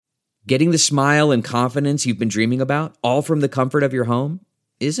Getting the smile and confidence you've been dreaming about, all from the comfort of your home,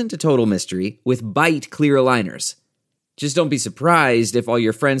 isn't a total mystery with Byte clear aligners. Just don't be surprised if all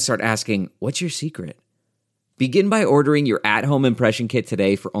your friends start asking, "What's your secret?" Begin by ordering your at-home impression kit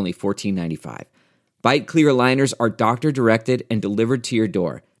today for only $14.95. Byte clear aligners are doctor-directed and delivered to your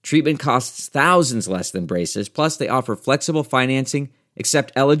door. Treatment costs thousands less than braces, plus they offer flexible financing,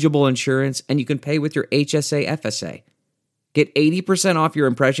 accept eligible insurance, and you can pay with your HSA FSA. Get 80% off your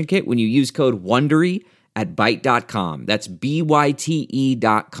impression kit when you use code WONDERY at Byte.com. That's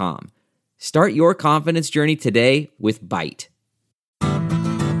BYTE.com. Start your confidence journey today with Byte.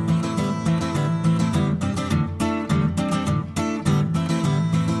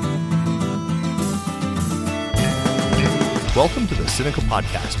 Welcome to the Sinica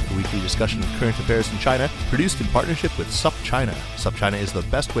Podcast, a weekly discussion of current affairs in China, produced in partnership with SupChina. SupChina is the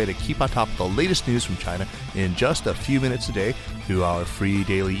best way to keep on top of the latest news from China in just a few minutes a day through our free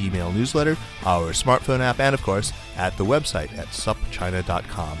daily email newsletter, our smartphone app, and of course, at the website at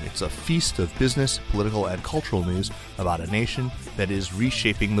supchina.com. It's a feast of business, political, and cultural news about a nation that is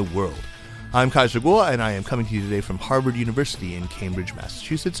reshaping the world. I'm Kaiser Kuo, and I am coming to you today from Harvard University in Cambridge,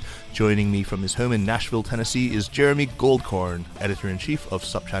 Massachusetts. Joining me from his home in Nashville, Tennessee is Jeremy Goldkorn, editor-in-chief of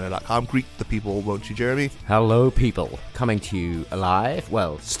SupChina.com. Greet the people, won't you, Jeremy? Hello, people. Coming to you alive,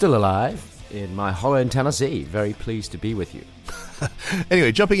 well, still alive, in my Holland, Tennessee. Very pleased to be with you.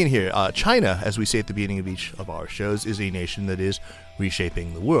 Anyway, jumping in here, China, as we say at the beginning of each of our shows, is a nation that is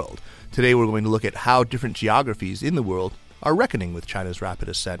reshaping the world. Today we're going to look at how different geographies in the world are reckoning with China's rapid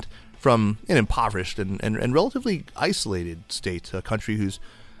ascent from an impoverished and relatively isolated state, a country whose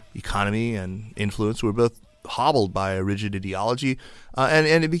economy and influence were both hobbled by a rigid ideology,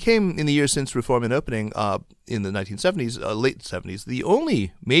 and it became, in the years since reform and opening in the 1970s, late 70s, the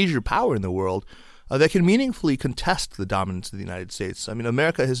only major power in the world that can meaningfully contest the dominance of the United States. I mean,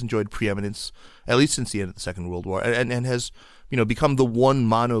 America has enjoyed preeminence, at least since the end of the Second World War, and has become the one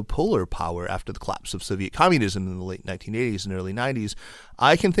monopolar power after the collapse of Soviet communism in the late 1980s and early 90s.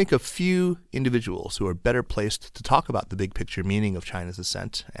 I can think of few individuals who are better placed to talk about the big picture meaning of China's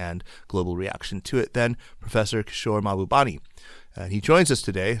ascent and global reaction to it than Professor Kishore Mahbubani. And he joins us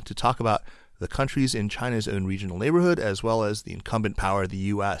today to talk about the countries in China's own regional neighborhood, as well as the incumbent power, the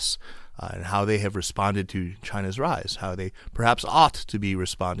U.S., and how they have responded to China's rise, how they perhaps ought to be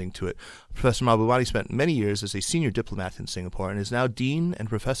responding to it. Professor Mahbubani spent many years as a senior diplomat in Singapore and is now dean and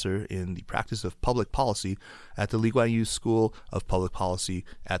professor in the practice of public policy at the Lee Kuan Yew School of Public Policy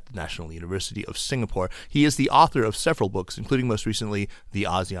at the National University of Singapore. He is the author of several books, including most recently The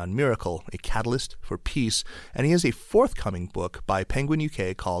ASEAN Miracle, A Catalyst for Peace, and he has a forthcoming book by Penguin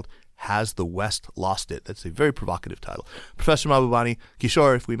UK called Has the West Lost It? That's a very provocative title. Professor Mahbubani,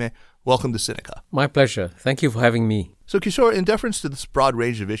 Kishore, if we may, welcome to Sinica. My pleasure. Thank you for having me. So, Kishore, in deference to this broad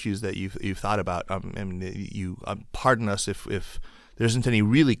range of issues that you've thought about, pardon us if there isn't any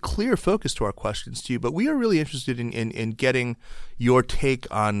really clear focus to our questions to you, but we are really interested in getting your take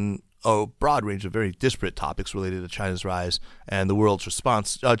on a broad range of very disparate topics related to China's rise and the world's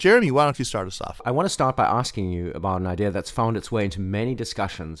response. Jeremy, why don't you start us off? I want to start by asking you about an idea that's found its way into many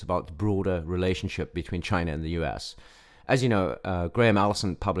discussions about the broader relationship between China and the U.S. As you know, Graham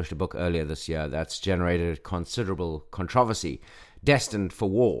Allison published a book earlier this year that's generated considerable controversy, Destined for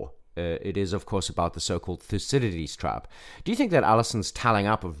War. It is, of course, about the so-called Thucydides trap. Do you think that Allison's tallying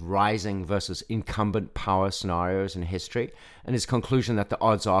up of rising versus incumbent power scenarios in history and his conclusion that the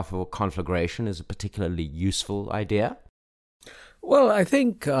odds are for conflagration is a particularly useful idea? Well, I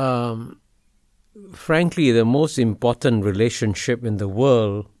think, frankly, the most important relationship in the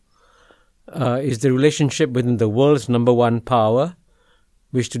world is the relationship within the world's number one power,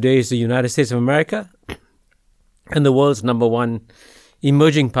 which today is the United States of America, and the world's number one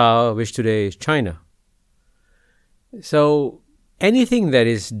emerging power, which today is China. So anything that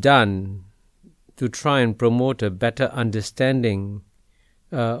is done to try and promote a better understanding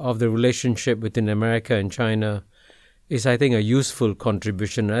of the relationship between America and China is, I think, a useful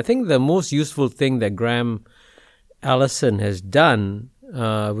contribution. And I think the most useful thing that Graham Allison has done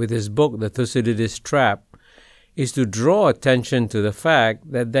with his book, The Thucydides Trap, is to draw attention to the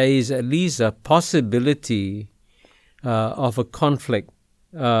fact that there is at least a possibility of a conflict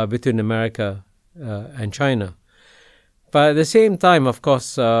between America and China. But at the same time, of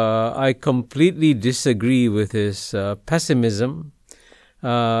course, I completely disagree with his pessimism.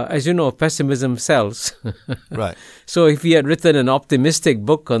 As you know, pessimism sells. Right. So if he had written an optimistic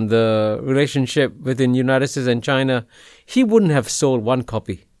book on the relationship between United States and China, he wouldn't have sold one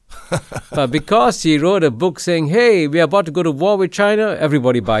copy. But because he wrote a book saying, hey, we are about to go to war with China,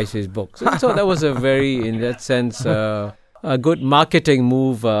 everybody buys his book. So that was a very, in that sense, a good marketing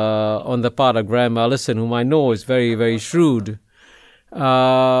move on the part of Graham Allison, whom I know is very, very shrewd.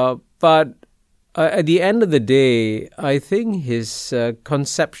 But at the end of the day, I think his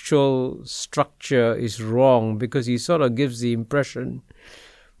conceptual structure is wrong, because he sort of gives the impression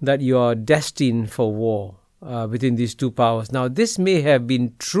that you are destined for war between these two powers. Now, this may have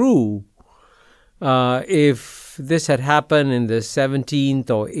been true if this had happened in the 17th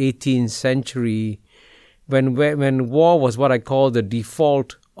or 18th century, when war was what I call the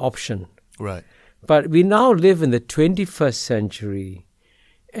default option. Right. But we now live in the 21st century.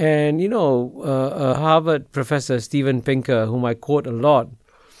 And, Harvard professor Steven Pinker, whom I quote a lot,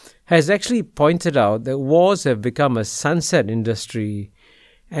 has actually pointed out that wars have become a sunset industry.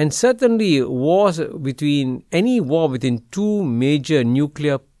 And certainly any war between two major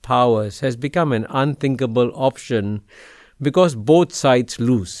nuclear powers has become an unthinkable option, because both sides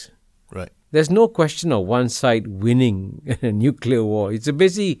lose. Right. There's no question of one side winning in a nuclear war. It's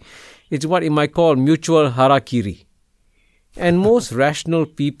what you might call mutual harakiri. And most rational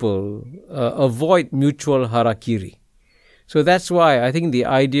people avoid mutual harakiri. So that's why I think the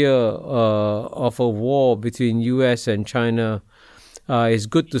idea of a war between US and China is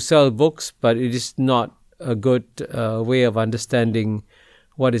good to sell books, but it is not a good way of understanding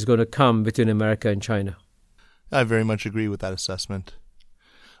what is going to come between America and China. I very much agree with that assessment.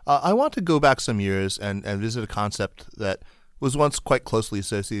 I want to go back some years and visit a concept that was once quite closely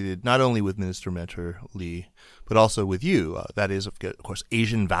associated not only with Minister Mentor Lee, but also with you. That is, of course,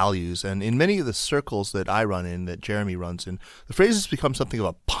 Asian values. And in many of the circles that I run in, that Jeremy runs in, the phrase has become something of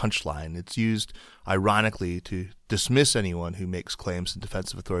a punchline. It's used ironically to dismiss anyone who makes claims in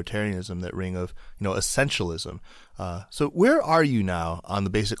defense of authoritarianism that ring of, essentialism. So where are you now on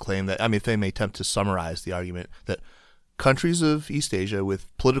the basic claim that, if they may attempt to summarize the argument, that countries of East Asia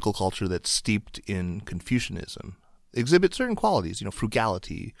with political culture that's steeped in Confucianism exhibit certain qualities,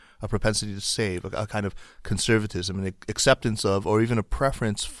 frugality, a propensity to save, a kind of conservatism, an acceptance of, or even a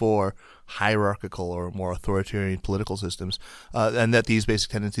preference for hierarchical or more authoritarian political systems, and that these basic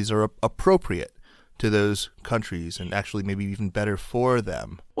tendencies are appropriate to those countries and actually maybe even better for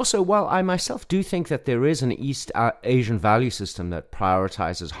them. Also, while I myself do think that there is an East Asian value system that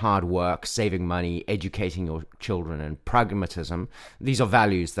prioritizes hard work, saving money, educating your children, and pragmatism, these are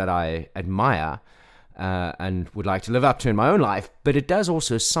values that I admire and would like to live up to in my own life, but it does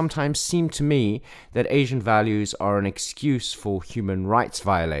also sometimes seem to me that Asian values are an excuse for human rights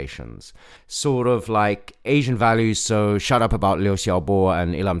violations. Sort of like Asian values, so shut up about Liu Xiaobo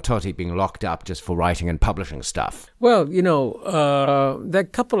and Ilham Tohti being locked up just for writing and publishing stuff. Well, there are a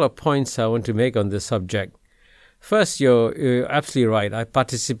couple of points I want to make on this subject. First, you're absolutely right. I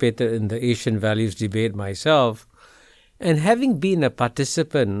participated in the Asian values debate myself. And having been a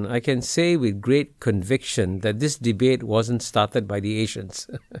participant, I can say with great conviction that this debate wasn't started by the Asians.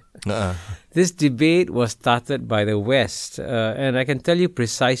 This debate was started by the West. And I can tell you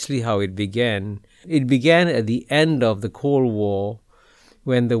precisely how it began. It began at the end of the Cold War,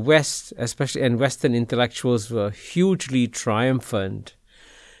 when the West, especially and Western intellectuals, were hugely triumphant.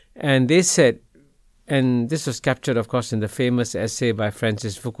 And they said, and this was captured, of course, in the famous essay by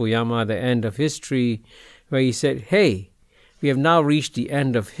Francis Fukuyama, The End of History, where he said, hey, we have now reached the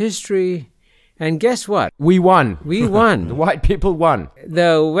end of history, and guess what? We won. We won. The white people won.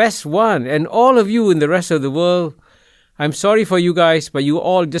 The West won, and all of you in the rest of the world, I'm sorry for you guys, but you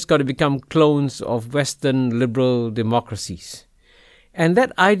all just got to become clones of Western liberal democracies. And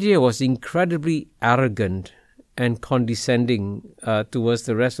that idea was incredibly arrogant and condescending towards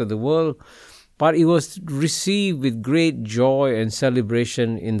the rest of the world, but it was received with great joy and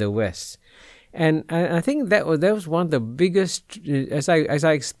celebration in the West. And I think that was one of the biggest, as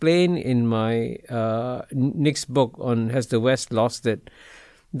I explain in my next book on Has the West Lost It,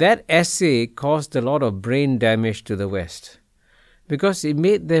 that essay caused a lot of brain damage to the West, because it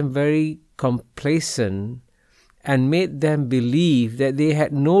made them very complacent and made them believe that they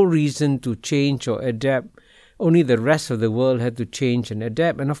had no reason to change or adapt. Only the rest of the world had to change and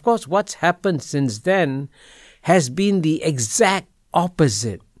adapt. And of course, what's happened since then has been the exact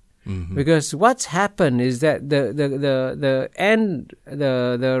opposite. Mm-hmm. Because what's happened is that the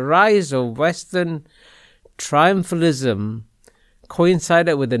rise of Western triumphalism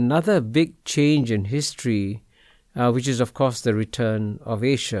coincided with another big change in history, which is, of course, the return of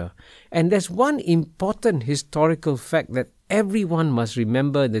Asia. And there's one important historical fact that everyone must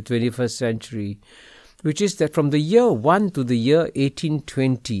remember in the 21st century, which is that from the year 1 to the year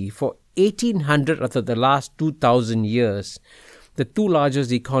 1820, for 1800 out of the last 2,000 years, the two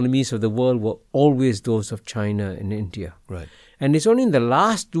largest economies of the world were always those of China and India. Right. And it's only in the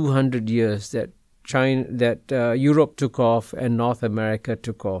last 200 years that Europe took off and North America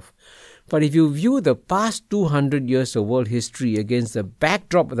took off. But if you view the past 200 years of world history against the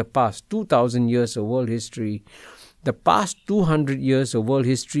backdrop of the past 2,000 years of world history, the past 200 years of world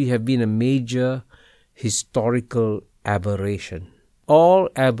history have been a major historical aberration. All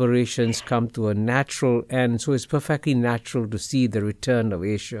aberrations come to a natural end, so it's perfectly natural to see the return of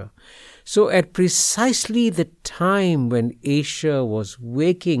Asia. So at precisely the time when Asia was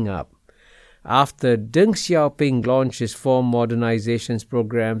waking up, after Deng Xiaoping launched his 4 modernizations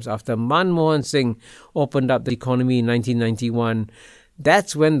programs, after Manmohan Singh opened up the economy in 1991,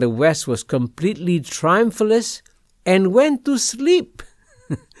 that's when the West was completely triumphalist and went to sleep.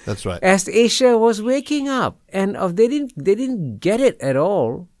 That's right. As Asia was waking up, and they didn't get it at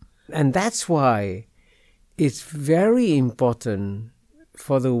all, and that's why it's very important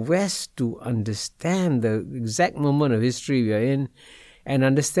for the West to understand the exact moment of history we are in, and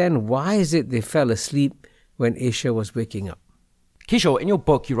understand why is it they fell asleep when Asia was waking up. Kishore, in your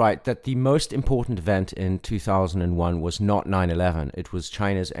book, you write that the most important event in 2001 was not 9/11. It was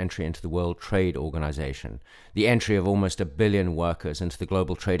China's entry into the World Trade Organization. The entry of almost 1 billion workers into the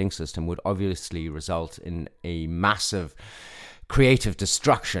global trading system would obviously result in a massive creative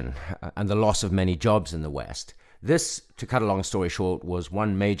destruction and the loss of many jobs in the West. This, to cut a long story short, was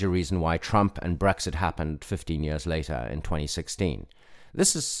one major reason why Trump and Brexit happened 15 years later in 2016.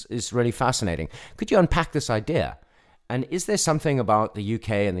 This is really fascinating. Could you unpack this idea? And is there something about the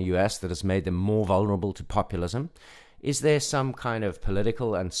UK and the US that has made them more vulnerable to populism? Is there some kind of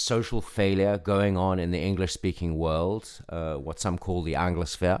political and social failure going on in the English-speaking world, what some call the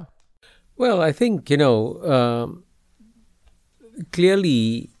Anglosphere? Well, I think,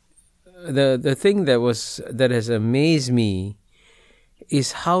 clearly the thing that has amazed me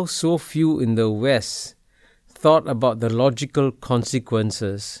is how so few in the West thought about the logical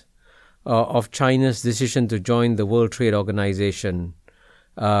consequences of China's decision to join the World Trade Organization,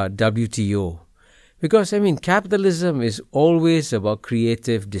 WTO. Because, capitalism is always about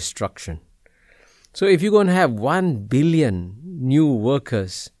creative destruction. So if you're going to have 1 billion new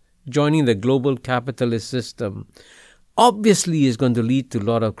workers joining the global capitalist system, obviously is going to lead to a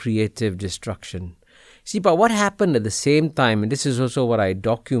lot of creative destruction. See, but what happened at the same time, and this is also what I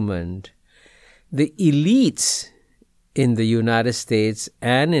document, the elites in the United States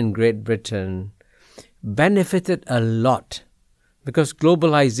and in Great Britain benefited a lot because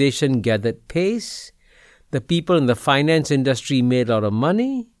globalization gathered pace, the people in the finance industry made a lot of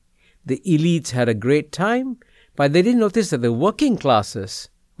money, the elites had a great time, but they didn't notice that the working classes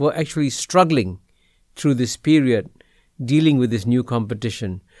were actually struggling through this period, dealing with this new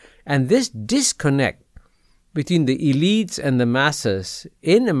competition. And this disconnect between the elites and the masses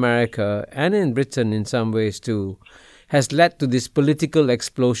in America and in Britain in some ways too has led to these political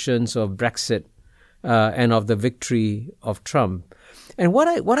explosions of Brexit and of the victory of Trump. And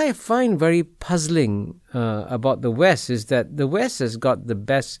what I find very puzzling about the West is that the West has got the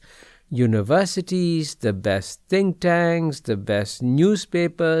best universities, the best think tanks, the best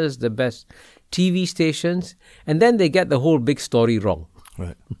newspapers, the best TV stations, and then they get the whole big story wrong,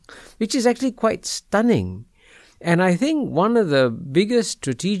 right? Which is actually quite stunning. And I think one of the biggest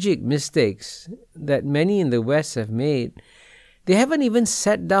strategic mistakes that many in the West have made, they haven't even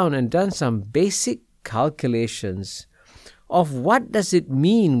sat down and done some basic calculations of what does it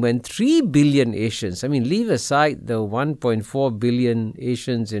mean when 3 billion Asians, leave aside the 1.4 billion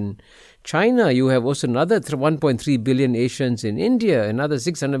Asians in China, you have also another 1.3 billion Asians in India, another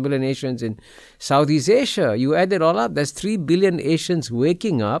 600 million Asians in Southeast Asia. You add it all up, there's 3 billion Asians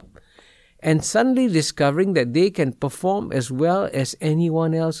waking up and suddenly discovering that they can perform as well as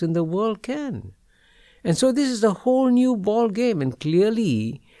anyone else in the world can. And so this is a whole new ball game, and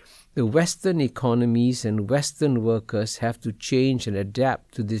clearly the Western economies and Western workers have to change and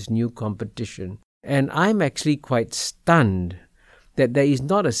adapt to this new competition. And I'm actually quite stunned that there is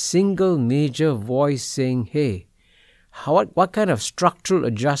not a single major voice saying, hey, what kind of structural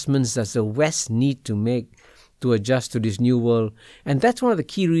adjustments does the West need to make to adjust to this new world? And that's one of the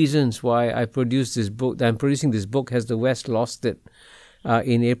key reasons why I produced this book, that I'm producing this book, Has the West Lost It,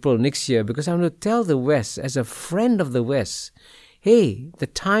 in April next year, because I'm going to tell the West, as a friend of the West, hey, the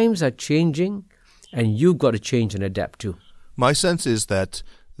times are changing and you've got to change and adapt too. My sense is that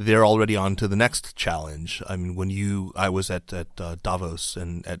they're already on to the next challenge. I was at Davos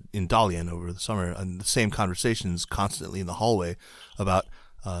and in Dalian over the summer, and the same conversations constantly in the hallway about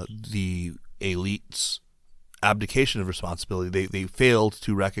the elites' abdication of responsibility. They failed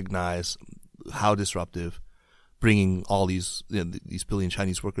to recognize how disruptive bringing all these billion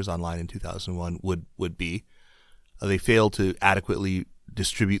Chinese workers online in 2001 would be. They failed to adequately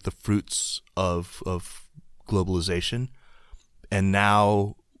distribute the fruits of globalization, and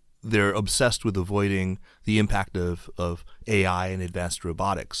now they're obsessed with avoiding the impact of AI and advanced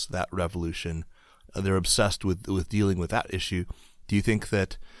robotics, that revolution. They're obsessed with dealing with that issue. Do you think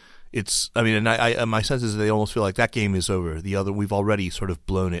that my sense is that they almost feel like that game is over. We've already sort of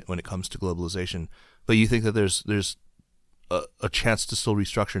blown it when it comes to globalization. But you think that there's a chance to still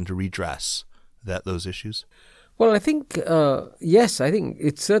restructure and to redress those issues? Well, I think, yes, I think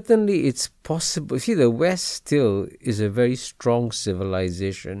it's possible. See, the West still is a very strong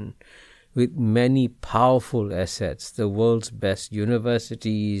civilization with many powerful assets, the world's best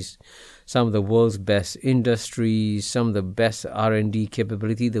universities, some of the world's best industries, some of the best R&D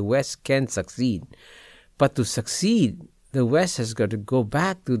capability. The West can succeed. But to succeed, the West has got to go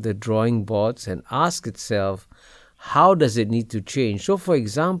back to the drawing boards and ask itself, how does it need to change? So, for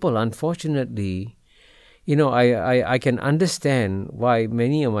example, unfortunately, I can understand why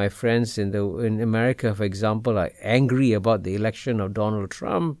many of my friends in America, for example, are angry about the election of Donald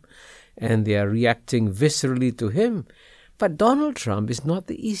Trump, and they are reacting viscerally to him. But Donald Trump is not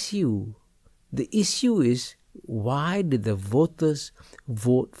the issue. The issue is, why did the voters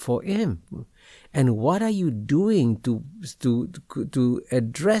vote for him? And what are you doing to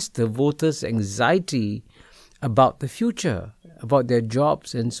address the voters' anxiety about the future, about their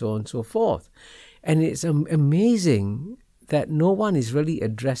jobs, and so on and so forth? And it's amazing that no one is really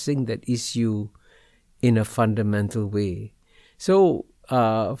addressing that issue in a fundamental way. So,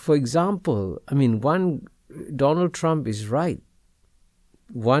 for example, Donald Trump is right.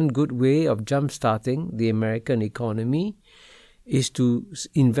 One good way of jump-starting the American economy is to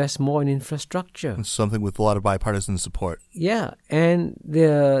invest more in infrastructure. It's something with a lot of bipartisan support. Yeah, and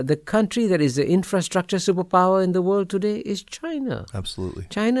the country that is the infrastructure superpower in the world today is China. Absolutely.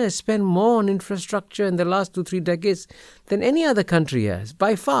 China has spent more on infrastructure in the last 2-3 decades than any other country has,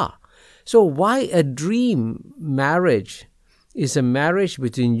 by far. So why a dream marriage is a marriage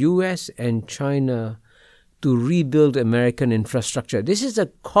between U.S. and China to rebuild American infrastructure? This is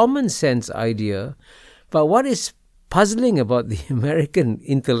a common sense idea, but what is puzzling about the American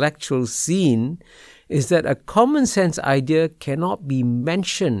intellectual scene is that a common sense idea cannot be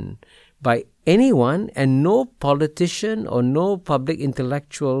mentioned by anyone, and no politician or no public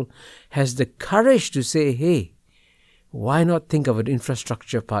intellectual has the courage to say, hey, why not think of an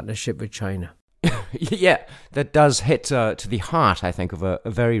infrastructure partnership with China? Yeah, that does hit to the heart, I think, of a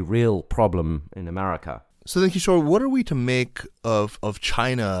very real problem in America. So then, Kishore, what are we to make of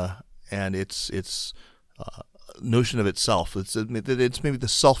China and its notion of itself? It's maybe the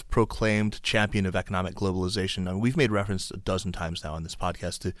self-proclaimed champion of economic globalization. I mean, we've made reference a dozen times now on this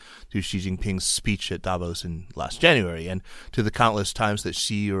podcast to Xi Jinping's speech at Davos in last January, and to the countless times that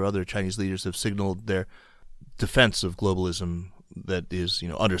Xi or other Chinese leaders have signaled their defense of globalism that is,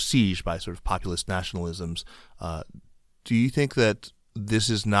 under siege by sort of populist nationalisms. Do you think that this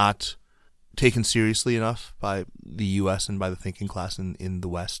is not taken seriously enough by the U.S. and by the thinking class in the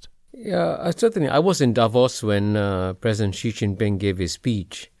West? Yeah, certainly. I was in Davos when President Xi Jinping gave his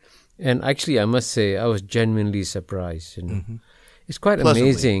speech. And actually, I must say, I was genuinely surprised. Mm-hmm. It's quite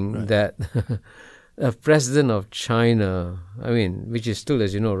amazing, right, that a president of China, which is still,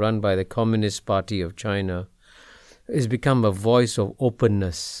 as you know, run by the Communist Party of China, has become a voice of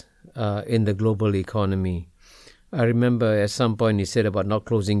openness in the global economy. I remember at some point he said about not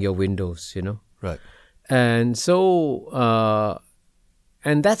closing your windows, Right. And so,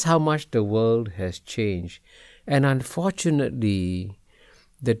 and that's how much the world has changed. And unfortunately,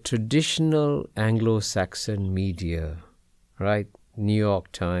 the traditional Anglo-Saxon media, right, New York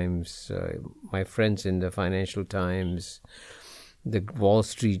Times, my friends in the Financial Times, the Wall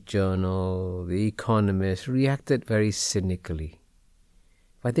Street Journal, The Economist, reacted very cynically.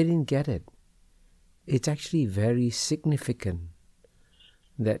 But they didn't get it. It's actually very significant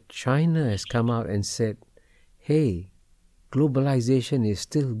that China has come out and said, hey, globalization is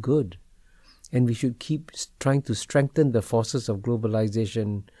still good, and we should keep trying to strengthen the forces of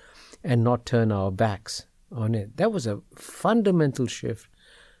globalization and not turn our backs on it. That was a fundamental shift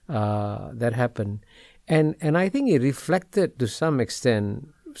that happened. And I think it reflected to some extent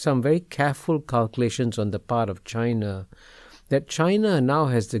some very careful calculations on the part of China, that China now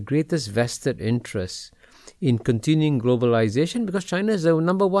has the greatest vested interest in continuing globalization because China is the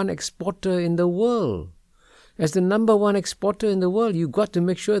number one exporter in the world. As the number one exporter in the world, you've got to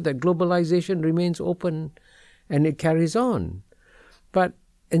make sure that globalization remains open and it carries on.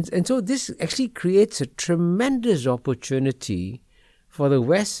 And so this actually creates a tremendous opportunity for the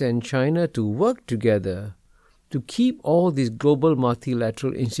West and China to work together to keep all these global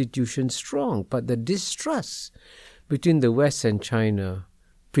multilateral institutions strong. But the distrust between the West and China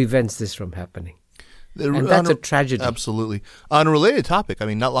prevents this from happening. And that's a tragedy. Absolutely. On a related topic, I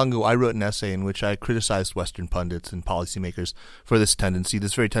mean, not long ago, I wrote an essay in which I criticized Western pundits and policymakers for this tendency,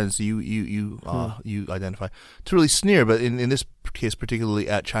 this very tendency you identify, to really sneer, but in this case, particularly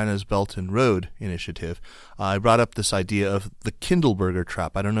at China's Belt and Road Initiative. I brought up this idea of the Kindleberger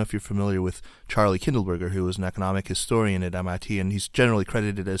trap. I don't know if you're familiar with Charlie Kindleberger, who was an economic historian at MIT, and he's generally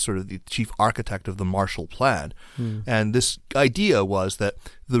credited as sort of the chief architect of the Marshall Plan. And this idea was that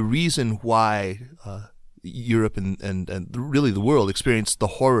the reason why Europe and really the world experienced the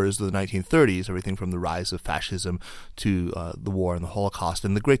horrors of the 1930s, everything from the rise of fascism to the war and the Holocaust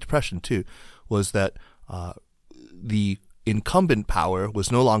and the Great Depression too, was that the incumbent power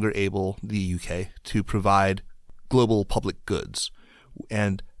was no longer able, the UK, to provide global public goods.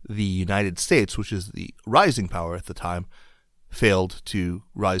 And the United States, which is the rising power at the time, failed to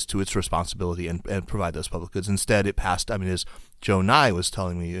rise to its responsibility and provide those public goods. Instead, it passed, I mean, as Joe Nye was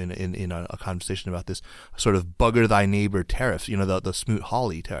telling me in a conversation about this, sort of bugger thy neighbor tariffs, the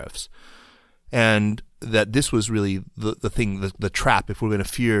Smoot-Hawley tariffs. And that this was really the thing, the trap. If we're going to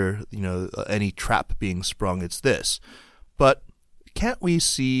fear, any trap being sprung, it's this. But can't we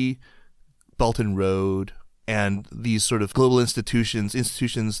see Belt and Road and these sort of global institutions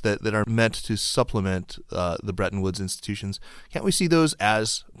that are meant to supplement the Bretton Woods institutions, can't we see those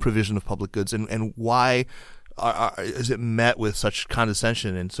as provision of public goods? And why is it met with such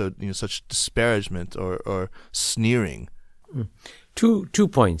condescension and so such disparagement or sneering? Two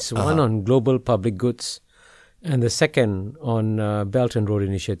points. One on global public goods, and the second on Belt and Road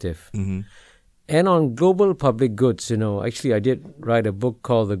Initiative. Mm-hmm. And on global public goods, actually I did write a book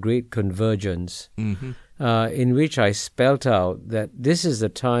called The Great Convergence, in which I spelt out that this is the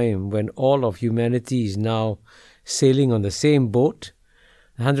time when all of humanity is now sailing on the same boat.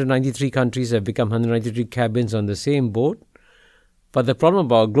 193 countries have become 193 cabins on the same boat. But the problem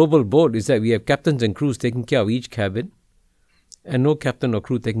about a global boat is that we have captains and crews taking care of each cabin and no captain or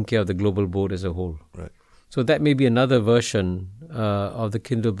crew taking care of the global boat as a whole. Right. So that may be another version of the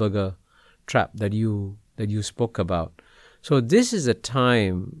Kindleberger trap that you spoke about. So this is a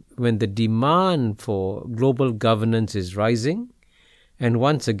time when the demand for global governance is rising, and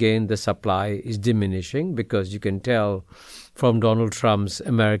once again the supply is diminishing, because you can tell from Donald Trump's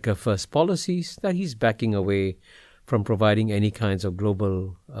America First policies that he's backing away from providing any kinds of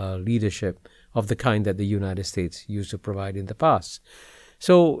global leadership of the kind that the United States used to provide in the past.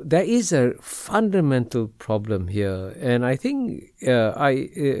 So there is a fundamental problem here, and I think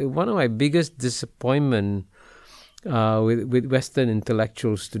one of my biggest disappointment with Western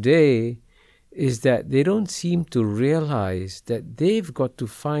intellectuals today is that they don't seem to realize that they've got to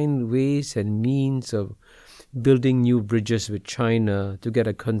find ways and means of building new bridges with China to get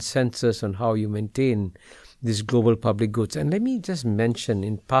a consensus on how you maintain these global public goods. And let me just mention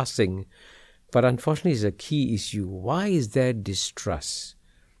in passing, but unfortunately it's a key issue, why is there distrust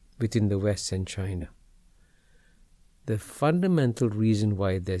between the West and China? The fundamental reason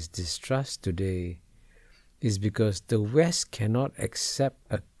why there's distrust today is because the West cannot accept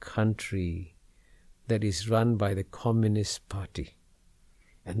a country that is run by the Communist Party.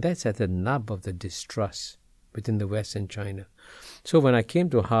 And that's at the nub of the distrust between the West and China. So when I came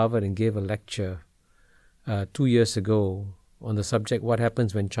to Harvard and gave a lecture 2 years ago on the subject, what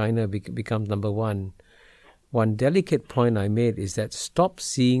happens when China becomes number one, one delicate point I made is that stop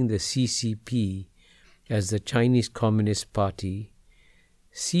seeing the CCP as the Chinese Communist Party.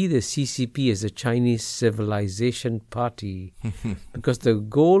 See the CCP as the Chinese Civilization Party, because the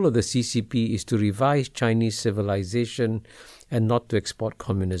goal of the CCP is to revise Chinese civilization and not to export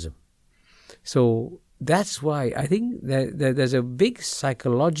communism. So that's why I think that there's a big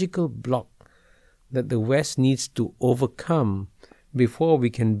psychological block that the West needs to overcome before we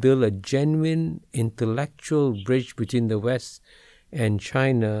can build a genuine intellectual bridge between the West and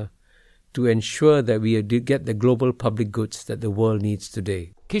China to ensure that we get the global public goods that the world needs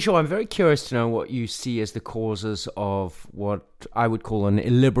today. Kishore, I'm very curious to know what you see as the causes of what I would call an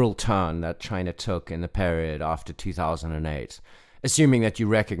illiberal turn that China took in the period after 2008, assuming that you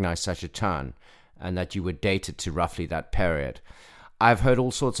recognize such a turn and that you would date it to roughly that period. I've heard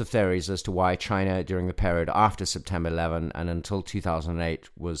all sorts of theories as to why China during the period after September 11 and until 2008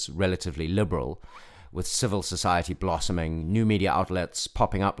 was relatively liberal, with civil society blossoming, new media outlets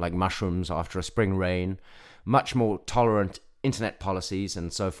popping up like mushrooms after a spring rain, much more tolerant internet policies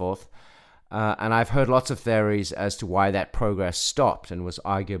and so forth. And I've heard lots of theories as to why that progress stopped and was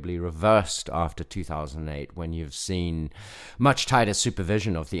arguably reversed after 2008, when you've seen much tighter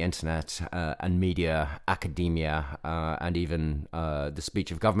supervision of the internet and media, academia, and even the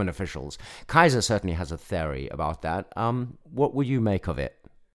speech of government officials. Kaiser certainly has a theory about that. What would you make of it?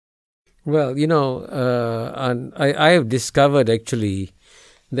 Well, I have discovered actually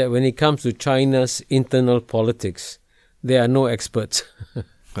that when it comes to China's internal politics, there are no experts.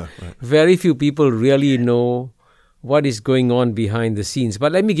 Oh, right. Very few people really know what is going on behind the scenes.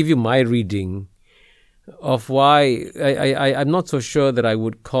 But let me give you my reading of why I'm not so sure that I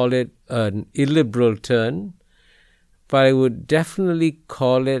would call it an illiberal turn, but I would definitely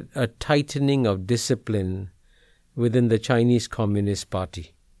call it a tightening of discipline within the Chinese Communist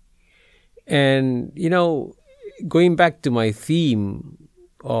Party. And, going back to my theme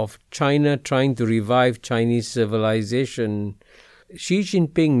of China trying to revive Chinese civilization, Xi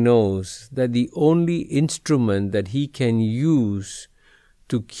Jinping knows that the only instrument that he can use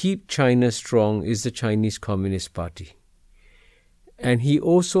to keep China strong is the Chinese Communist Party. And he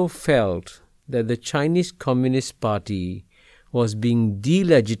also felt that the Chinese Communist Party was being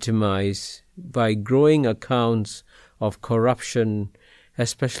delegitimized by growing accounts of corruption,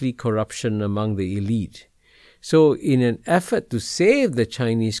 especially corruption among the elite. So in an effort to save the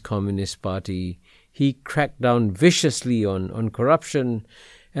Chinese Communist Party, he cracked down viciously on corruption.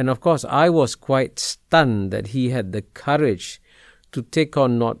 And of course, I was quite stunned that he had the courage to take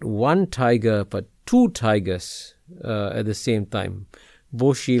on not one tiger, but two tigers at the same time, Bo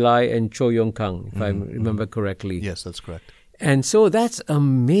Xilai and Zhou Yongkang, if I remember correctly. Yes, that's correct. And so that's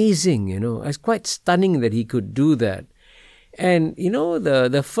amazing, It's quite stunning that he could do that. And,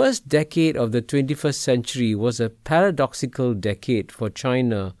 the first decade of the 21st century was a paradoxical decade for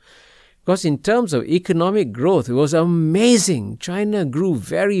China. Because in terms of economic growth, it was amazing. China grew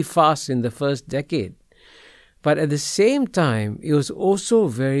very fast in the first decade. But at the same time, it was also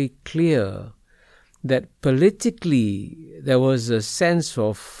very clear that politically there was a sense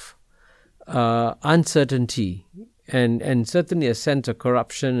of uncertainty and certainly a sense of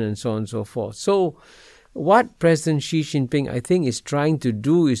corruption and so on and so forth. So what President Xi Jinping, I think, is trying to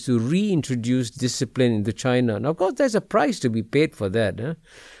do is to reintroduce discipline into China. Now, of course, there's a price to be paid for that.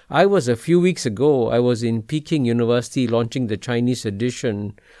 A few weeks ago, I was in Peking University launching the Chinese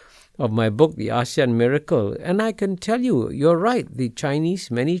edition of my book, The ASEAN Miracle. And I can tell you, you're right,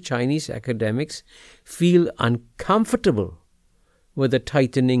 many Chinese academics feel uncomfortable with the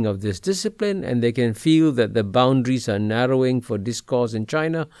tightening of this discipline, and they can feel that the boundaries are narrowing for discourse in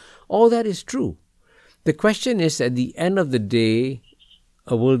China. All that is true. The question is, at the end of the day,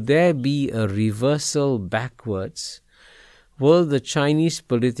 will there be a reversal backwards? Will the Chinese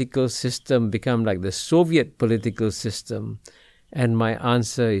political system become like the Soviet political system? And my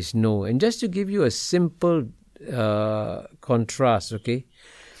answer is no. And just to give you a simple contrast, okay?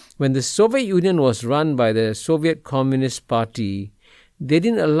 When the Soviet Union was run by the Soviet Communist Party, they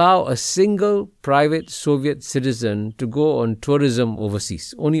didn't allow a single private Soviet citizen to go on tourism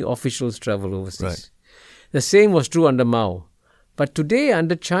overseas. Only officials travel overseas. Right. The same was true under Mao. But today,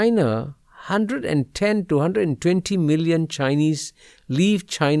 under China, 110 to 120 million Chinese leave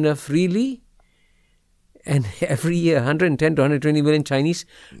China freely. And every year, 110 to 120 million Chinese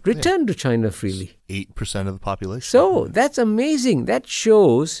return to China freely. 8% of the population. So that's amazing. That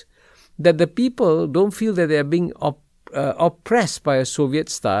shows that the people don't feel that they're being oppressed by a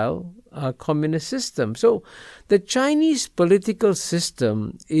Soviet-style communist system. So the Chinese political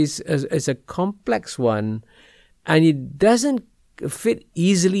system is a complex one, and it doesn't fit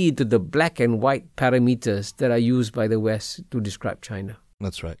easily into the black and white parameters that are used by the West to describe China.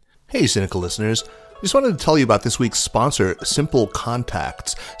 That's right. Hey, cynical listeners. Just wanted to tell you about this week's sponsor, Simple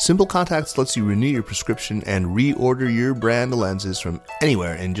Contacts. Simple Contacts lets you renew your prescription and reorder your brand of lenses from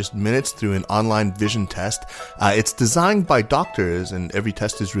anywhere in just minutes through an online vision test. It's designed by doctors, and every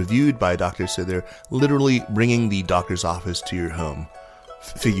test is reviewed by doctors, so they're literally bringing the doctor's office to your home.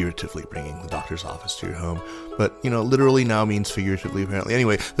 Figuratively bringing the doctor's office to your home. But, literally now means figuratively, apparently.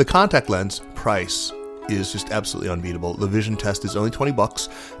 Anyway, the contact lens price is just absolutely unbeatable. The vision test is only $20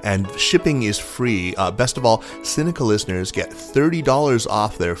 and shipping is free. Best of all, cynical listeners get $30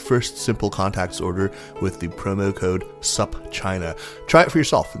 off their first Simple Contacts order with the promo code SUPCHINA. Try it for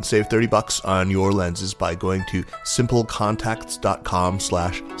yourself and save $30 on your lenses by going to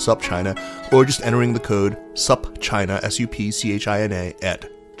simplecontacts.com/SUPCHINA or just entering the code SUPCHINA, SUPCHINA at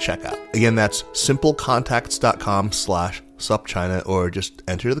checkout. Again, that's simplecontacts.com/SUPCHINA or just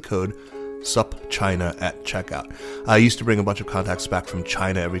enter the code SupChina at checkout. I used to bring a bunch of contacts back from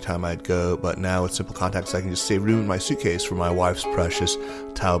China every time I'd go, but now with Simple Contacts I can just save room in my suitcase for my wife's precious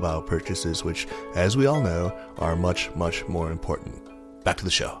Taobao purchases, which, as we all know, are much, much more important. Back to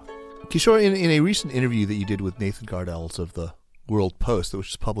the show. Kishore, in a recent interview that you did with Nathan Gardells of the World Post, which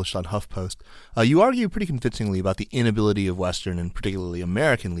was published on HuffPost, you argue pretty convincingly about the inability of Western and particularly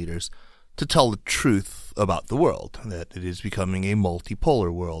American leaders to tell the truth about the world, that it is becoming a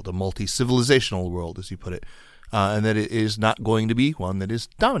multipolar world, a multi-civilizational world, as you put it, and that it is not going to be one that is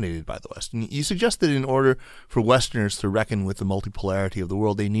dominated by the West. And you suggest that in order for Westerners to reckon with the multipolarity of the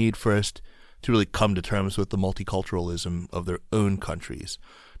world, they need first to really come to terms with the multiculturalism of their own countries.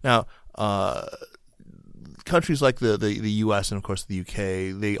 Now, countries like the U.S. and, of course, the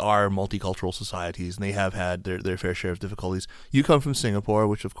U.K., they are multicultural societies, and they have had their fair share of difficulties. You come from Singapore,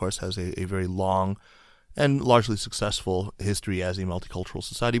 which, of course, has a very long and largely successful history as a multicultural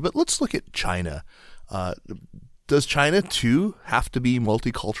society. But let's look at China. Does China, too, have to be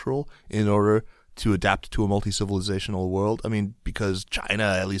multicultural in order to adapt to a multi-civilizational world? I mean, because China,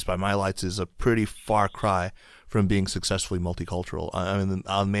 at least by my lights, is a pretty far cry from being successfully multicultural. I mean,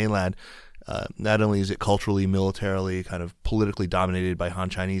 on the mainland, not only is it culturally, militarily, kind of politically dominated by Han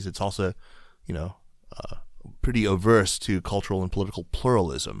Chinese, it's also, pretty averse to cultural and political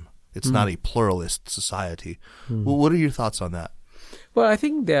pluralism. It's not a pluralist society. Well, what are your thoughts on that? Well, I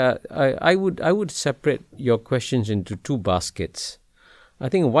think I would separate your questions into two baskets. I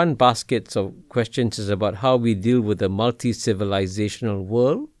think one basket of questions is about how we deal with a multi-civilizational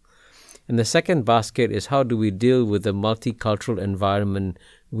world. And the second basket is how do we deal with the multicultural environment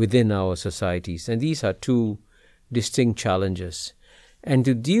within our societies. And these are two distinct challenges. And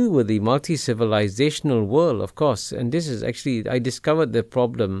to deal with the multi-civilizational world, of course, and this is actually, I discovered the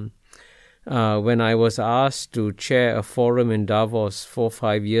problem when I was asked to chair a forum in Davos 4 or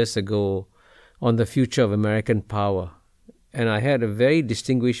 5 years ago on the future of American power. And I had a very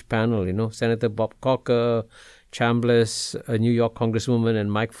distinguished panel, Senator Bob Corker, Chambliss, a New York Congresswoman, and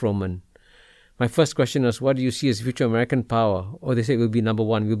Mike Froman. My first question was, what do you see as future American power? Or they said, we'll be number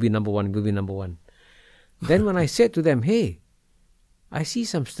one, we'll be number one, we'll be number one. Then when I said to them, hey, I see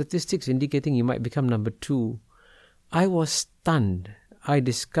some statistics indicating you might become number two, I was stunned. I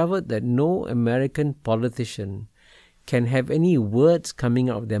discovered that no American politician can have any words coming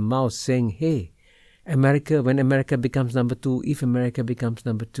out of their mouth saying, hey, America, when America becomes number two, if America becomes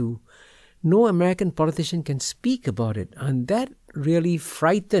number two, no American politician can speak about it. And that really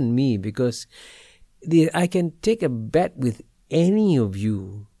frightened me because I can take a bet with any of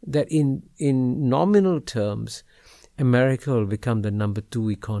you that in nominal terms, America will become the number two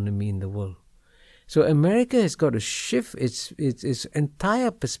economy in the world. So America has got to shift its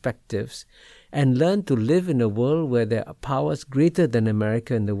entire perspectives and learn to live in a world where there are powers greater than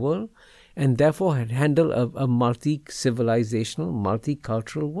America in the world, and therefore handle a multi-civilizational,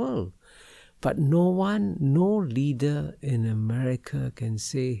 multicultural world. But no leader in America can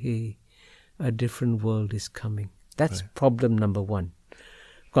say, hey, a different world is coming. That's right. Problem number one.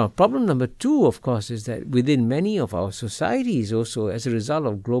 Problem number two, of course, is that within many of our societies also, as a result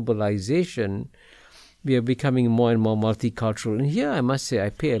of globalization, we are becoming more and more multicultural. And here I must say I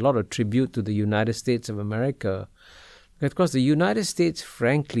pay a lot of tribute to the United States of America. Because the United States,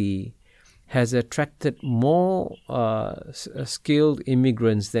 frankly, has attracted more skilled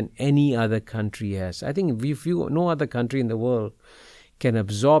immigrants than any other country has. I think no other country in the world can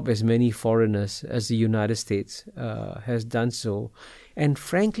absorb as many foreigners as the United States has done so, and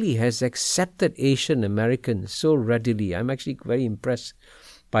frankly has accepted Asian Americans so readily. I'm actually very impressed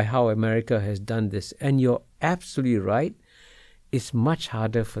by how America has done this. And you're absolutely right. It's much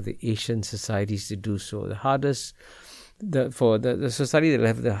harder for the Asian societies to do so. For the society that will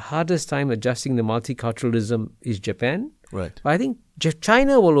have the hardest time adjusting the multiculturalism is Japan. Right. But I think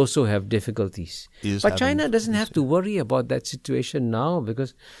China will also have difficulties. But China doesn't have to worry about that situation now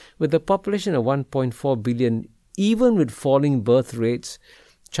because with a population of 1.4 billion, even with falling birth rates,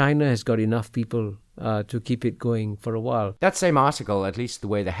 China has got enough people to keep it going for a while. That same article, at least the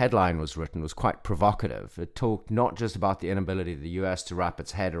way the headline was written, was quite provocative. It talked not just about the inability of the US to wrap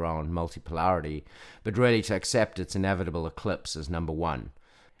its head around multipolarity, but really to accept its inevitable eclipse as number one.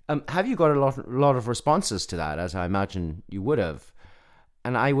 Have you got a lot of responses to that, as I imagine you would have?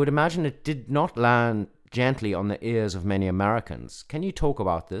 And I would imagine it did not land gently on the ears of many Americans. Can you talk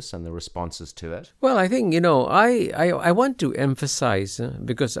about this and the responses to it? Well, I think, I want to emphasize,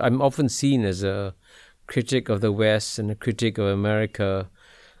 because I'm often seen as a critic of the West and a critic of America,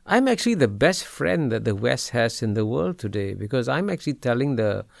 I'm actually the best friend that the West has in the world today, because I'm actually telling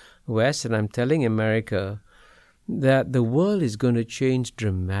the West and I'm telling America that the world is going to change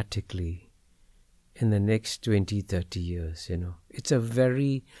dramatically. in the next 20, 30 years, It's a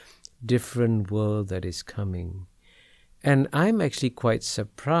very different world that is coming. And I'm actually quite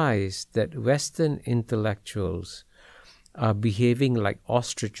surprised that Western intellectuals are behaving like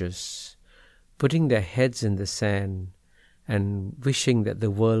ostriches, putting their heads in the sand and wishing that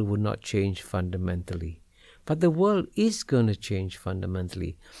the world would not change fundamentally. But the world is going to change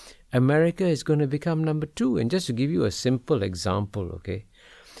fundamentally. America is going to become number 2. And just to give you a simple example, okay,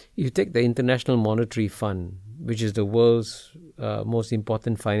 you take the International Monetary Fund, which is the world's most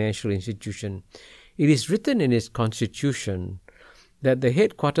important financial institution. It is written in its constitution that the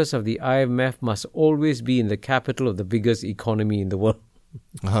headquarters of the IMF must always be in the capital of the biggest economy in the world.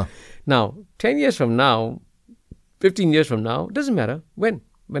 Uh-huh. Now, 10 years from now, 15 years from now, doesn't matter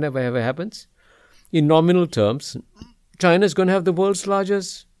whenever it happens, in nominal terms, China is going to have the world's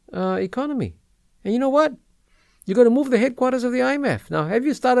largest economy. And you know what? You're going to move the headquarters of the IMF. Now, have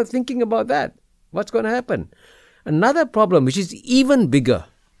you started thinking about that? What's going to happen? Another problem, which is even bigger,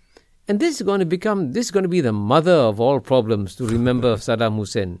 and this is going to be the mother of all problems, to remember Saddam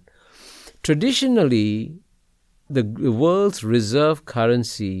Hussein. Traditionally, the world's reserve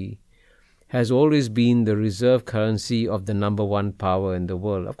currency has always been the reserve currency of the number 1 power in the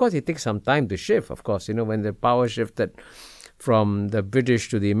world. Of course, it takes some time to shift. Of course, when the power shifted from the British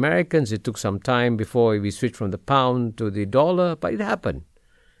to the Americans, it took some time before we switched from the pound to the dollar, but it happened.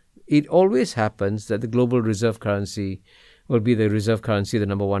 It always happens that the global reserve currency will be the reserve currency, the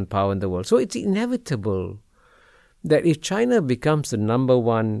number 1 power in the world. So it's inevitable that if China becomes the number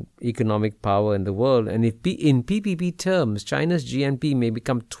 1 economic power in the world, and if in PPP terms, China's GNP may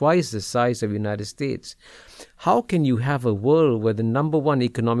become twice the size of the United States, how can you have a world where the number 1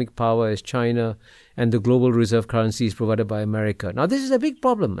 economic power is China and the global reserve currency is provided by America? Now, this is a big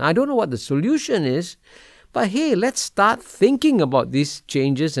problem. I don't know what the solution is, but hey, let's start thinking about these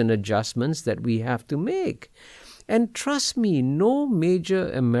changes and adjustments that we have to make. And trust me, no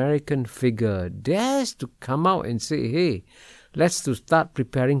major American figure dares to come out and say, hey, let's start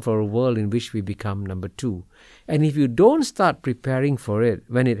preparing for a world in which we become number 2. And if you don't start preparing for it,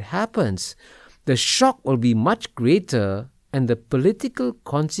 when it happens, the shock will be much greater, and the political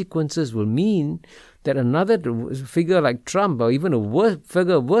consequences will mean that another figure like Trump, or even a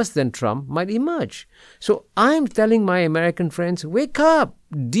figure worse than Trump, might emerge. So I'm telling my American friends, wake up,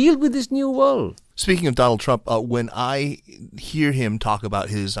 deal with this new world. Speaking of Donald Trump, when I hear him talk about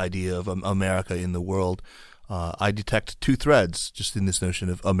his idea of America in the world, I detect 2 threads just in this notion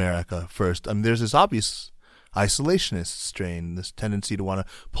of America. First, there's this obvious isolationist strain, this tendency to want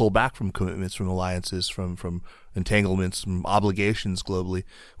to pull back from commitments, from alliances, from entanglements, from obligations globally,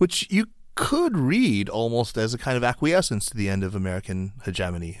 which you could read almost as a kind of acquiescence to the end of American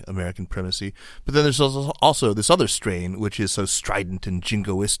hegemony, American primacy. But then there's also this other strain, which is so strident and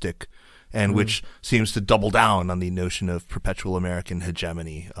jingoistic, and which seems to double down on the notion of perpetual American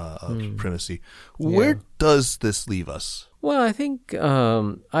hegemony, of primacy. Where does this leave us? Well, I think I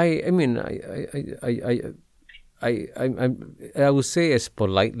would say as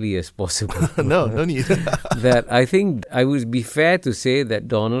politely as possible. No need. That I think I would be fair to say that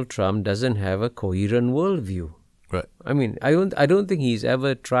Donald Trump doesn't have a coherent worldview. Right. I don't think he's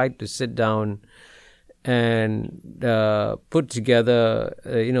ever tried to sit down and put together,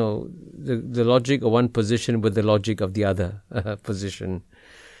 the logic of one position with the logic of the other position.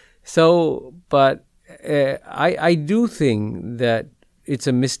 So, but I do think that it's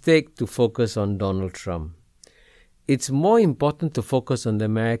a mistake to focus on Donald Trump. It's more important to focus on the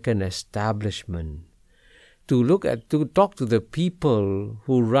American establishment, to talk to the people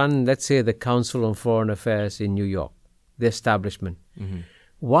who run, let's say, the Council on Foreign Affairs in New York, the establishment. Mm-hmm.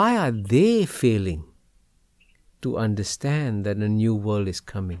 Why are they failing to understand that a new world is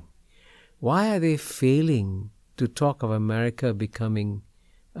coming? Why are they failing to talk of America becoming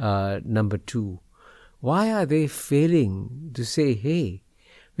number 2? Why are they failing to say, hey,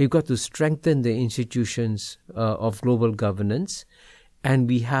 we've got to strengthen the institutions of global governance, and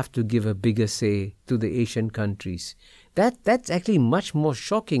we have to give a bigger say to the Asian countries? That's actually much more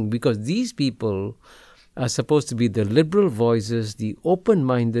shocking, because these people are supposed to be the liberal voices, the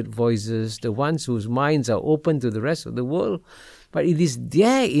open-minded voices, the ones whose minds are open to the rest of the world. But it is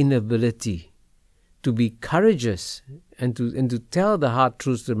their inability to be courageous and to tell the hard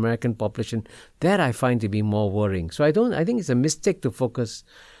truths to the American population that I find to be more worrying. So I think it's a mistake to focus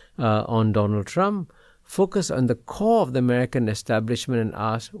on Donald Trump. Focus on the core of the American establishment and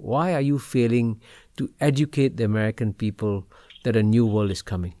ask, why are you failing to educate the American people that a new world is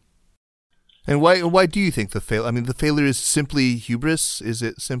coming? And why do you think the failure? The failure is simply hubris? Is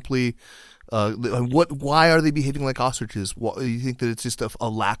it simply why are they behaving like ostriches? Do you think that it's just a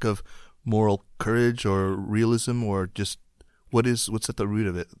lack of moral courage or realism, or just what's at the root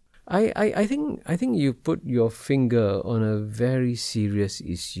of it? I think you put your finger on a very serious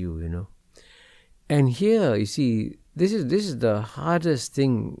issue, And here, you see, this is the hardest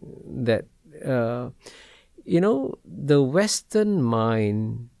thing that the Western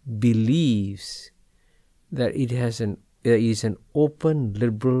mind believes that it is an open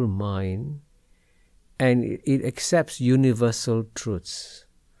liberal mind, and it accepts universal truths.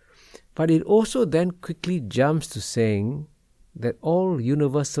 But it also then quickly jumps to saying that all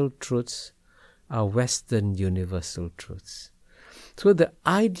universal truths are Western universal truths. So the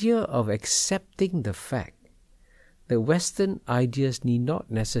idea of accepting the fact that Western ideas need not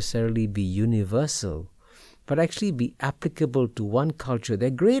necessarily be universal, but actually be applicable to one culture. They're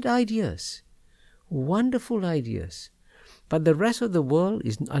great ideas, wonderful ideas, but the rest of the world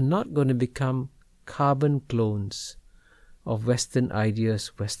are not going to become carbon clones of Western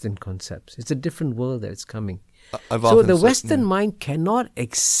ideas, Western concepts. It's a different world that's coming. So the Western mind cannot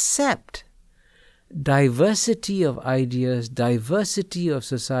accept diversity of ideas, diversity of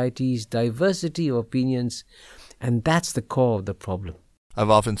societies, diversity of opinions, and that's the core of the problem.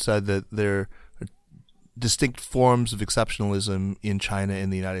 I've often said that there are distinct forms of exceptionalism in China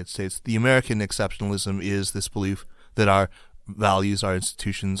and the United States. The American exceptionalism is this belief that our values, our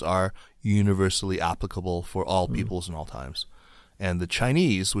institutions are universally applicable for all peoples and all times. And the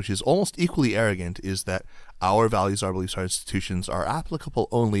Chinese, which is almost equally arrogant, is that our values, our beliefs, our institutions are applicable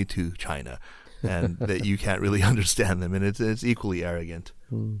only to China, and that you can't really understand them, and it's equally arrogant.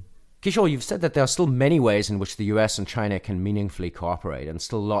 Kishore, you've said that there are still many ways in which the US and China can meaningfully cooperate, and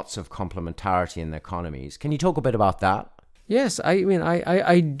still lots of complementarity in their economies. Can you talk a bit about that? Yes,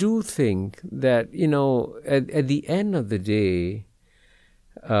 I do think that, at the end of the day,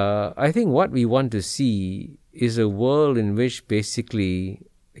 I think what we want to see is a world in which basically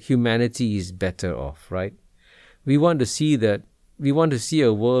humanity is better off, right? We want to see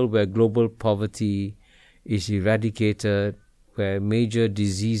a world where global poverty is eradicated, where major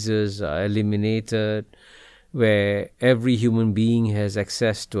diseases are eliminated, where every human being has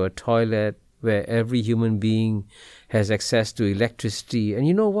access to a toilet, where every human being has access to electricity. And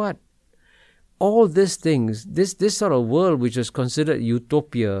you know what? All these things, this sort of world which was considered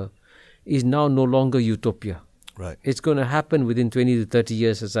utopia is now no longer utopia. Right. It's going to happen within 20 to 30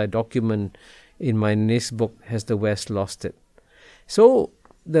 years, as I document in my next book, Has the West Lost It? So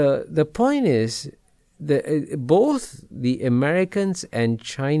the point is that both the Americans and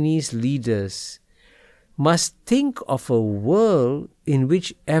Chinese leaders must think of a world in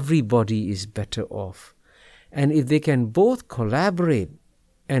which everybody is better off. And if they can both collaborate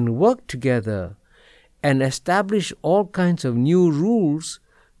and work together and establish all kinds of new rules,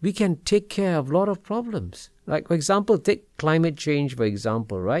 we can take care of a lot of problems. Like, for example, take climate change, for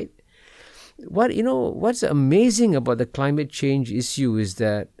example, right? What's amazing about the climate change issue is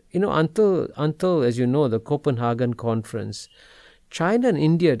that, until, as you know, the Copenhagen conference, China and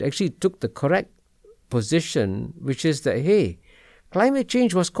India actually took the correct position, which is that, hey, climate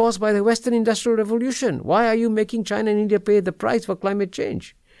change was caused by the Western Industrial Revolution. Why are you making China and India pay the price for climate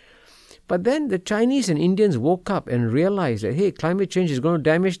change? But then the Chinese and Indians woke up and realized that, hey, climate change is going to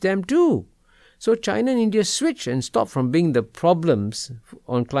damage them too. So China and India switched and stopped from being the problems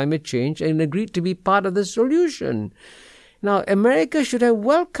on climate change and agreed to be part of the solution. Now, America should have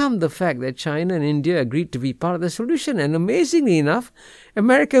welcomed the fact that China and India agreed to be part of the solution. And amazingly enough,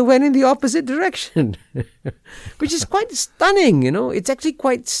 America went in the opposite direction, which is quite stunning, It's actually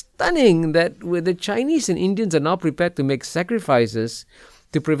quite stunning that the Chinese and Indians are now prepared to make sacrifices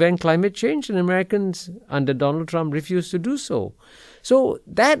to prevent climate change, and Americans under Donald Trump refuse to do so. So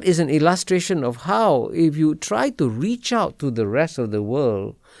that is an illustration of how, if you try to reach out to the rest of the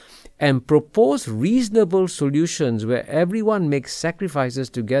world and propose reasonable solutions where everyone makes sacrifices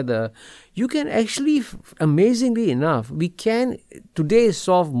together, you can actually, amazingly enough, we can today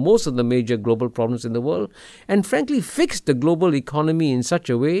solve most of the major global problems in the world and frankly fix the global economy in such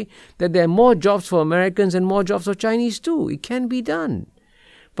a way that there are more jobs for Americans and more jobs for Chinese too. It can be done.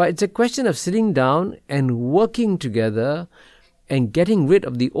 But it's a question of sitting down and working together and getting rid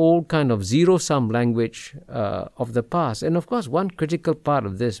of the old kind of zero-sum language of the past. And of course, one critical part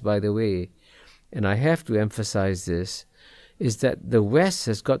of this, by the way, and I have to emphasize this, is that the West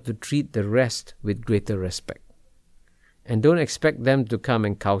has got to treat the rest with greater respect. And don't expect them to come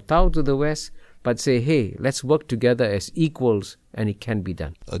and kowtow to the West, but say, hey, let's work together as equals, and it can be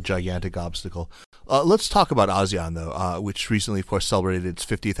done. A gigantic obstacle. Let's talk about ASEAN, though, which recently, of course, celebrated its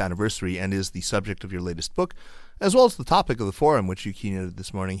 50th anniversary and is the subject of your latest book, as well as the topic of the forum, which you keynoted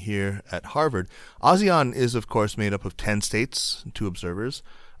this morning here at Harvard. ASEAN is, of course, made up of 10 states and 2 observers.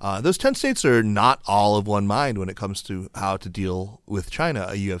 Those 10 states are not all of one mind when it comes to how to deal with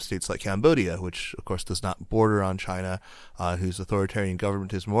China. You have states like Cambodia, which, of course, does not border on China, whose authoritarian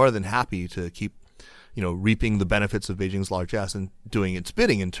government is more than happy to keep reaping the benefits of Beijing's largesse and doing its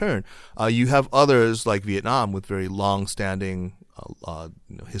bidding in turn. You have others like Vietnam with very long-standing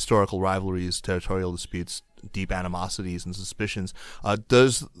historical rivalries, territorial disputes, deep animosities and suspicions.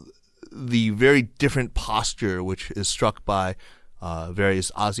 Does the very different posture which is struck by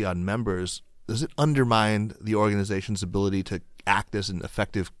various ASEAN members, does it undermine the organization's ability to act as an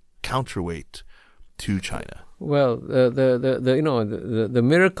effective counterweight to China? Well, the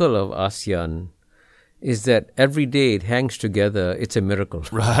miracle of ASEAN is that every day it hangs together, it's a miracle.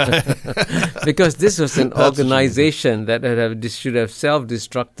 Right. Because this was an organization that should have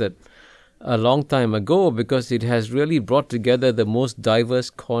self-destructed a long time ago, because it has really brought together the most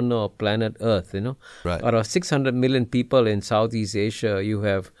diverse corner of planet Earth. Right. Out of 600 million people in Southeast Asia, you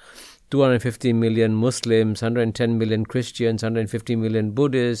have 250 million Muslims, 110 million Christians, 150 million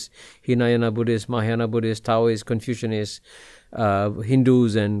Buddhists, Hinayana Buddhists, Mahayana Buddhists, Taoists, Confucianists,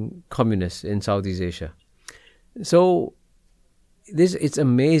 Hindus and communists in Southeast Asia. So it's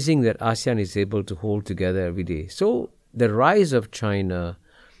amazing that ASEAN is able to hold together every day. So the rise of China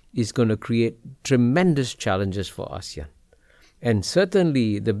is going to create tremendous challenges for ASEAN. And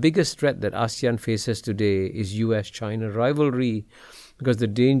certainly the biggest threat that ASEAN faces today is US-China rivalry, because the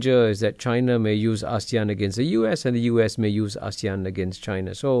danger is that China may use ASEAN against the US and the US may use ASEAN against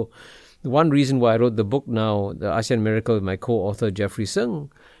China. So one reason why I wrote the book now, The ASEAN Miracle, with my co-author Jeffrey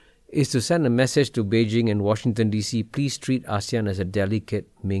Sung, is to send a message to Beijing and Washington, D.C., please treat ASEAN as a delicate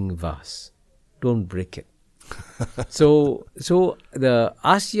Ming vase. Don't break it. So the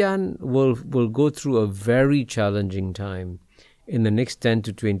ASEAN will go through a very challenging time in the next 10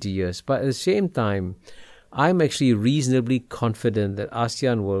 to 20 years. But at the same time, I'm actually reasonably confident that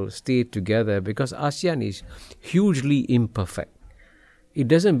ASEAN will stay together, because ASEAN is hugely imperfect. It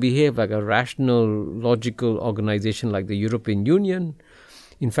doesn't behave like a rational, logical organization like the European Union.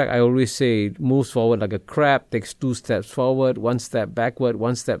 In fact, I always say it moves forward like a crab, takes 2 steps forward, 1 step backward,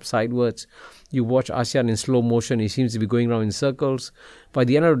 1 step sideways. You watch ASEAN in slow motion, it seems to be going around in circles. By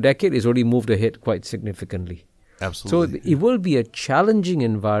the end of the decade, it's already moved ahead quite significantly. Absolutely. So it will be a challenging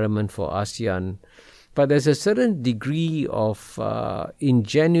environment for ASEAN, but there's a certain degree of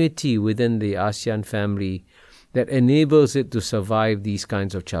ingenuity within the ASEAN family that enables it to survive these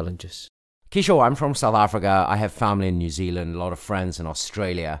kinds of challenges. Kishore, I'm from South Africa. I have family in New Zealand, a lot of friends in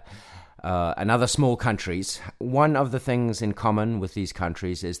Australia, and other small countries. One of the things in common with these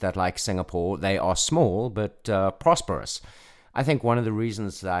countries is that, like Singapore, they are small but prosperous. I think one of the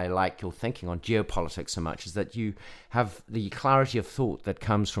reasons that I like your thinking on geopolitics so much is that you have the clarity of thought that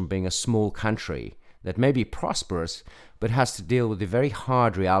comes from being a small country that may be prosperous, but has to deal with the very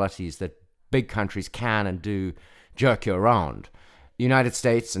hard realities that big countries can and do jerk you around. The United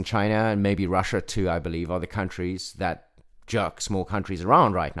States and China, and maybe Russia too, I believe, are the countries that jerk small countries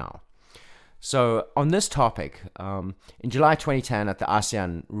around right now. So on this topic, in July 2010 at the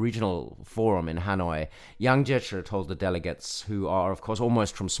ASEAN Regional Forum in Hanoi, Yang Jiechi told the delegates, who are, of course,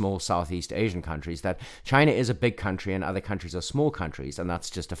 almost from small Southeast Asian countries, that China is a big country and other countries are small countries, and that's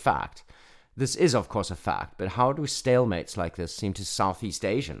just a fact. This is, of course, a fact, but how do stalemates like this seem to Southeast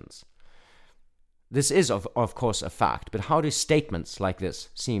Asians? This is, of course, a fact, but how do statements like this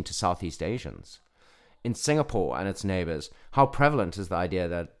seem to Southeast Asians? In Singapore and its neighbors, how prevalent is the idea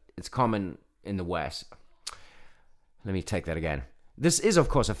that it's common in the West? Let me take that again. This is, of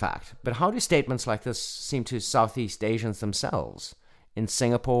course, a fact, but how do statements like this seem to Southeast Asians themselves? In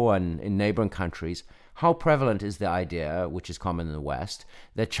Singapore and in neighboring countries, how prevalent is the idea, which is common in the West,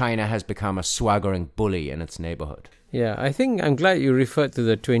 that China has become a swaggering bully in its neighborhood? Yeah, I think I'm glad you referred to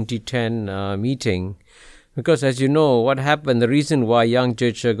the 2010 meeting, because as you know, what happened, the reason why Yang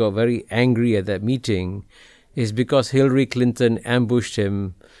Jiechi got very angry at that meeting is because Hillary Clinton ambushed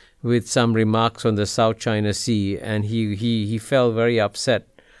him with some remarks on the South China Sea, and he felt very upset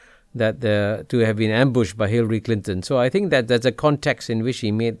that to have been ambushed by Hillary Clinton. So I think that that's a context in which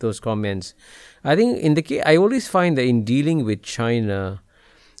he made those comments. I think in the case, I always find that in dealing with China,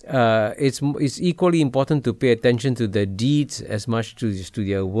 it's equally important to pay attention to the deeds as much to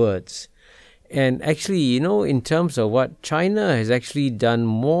their words. And actually, in terms of what China has actually done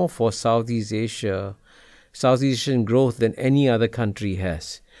more for Southeast Asian growth than any other country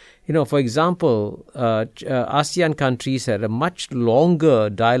has. For example, ASEAN countries had a much longer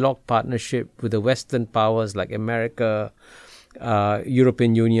dialogue partnership with the Western powers like America,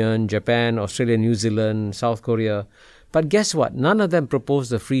 European Union, Japan, Australia, New Zealand, South Korea. But guess what? None of them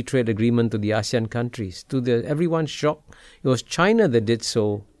proposed a free trade agreement to the ASEAN countries. To everyone's shock, it was China that did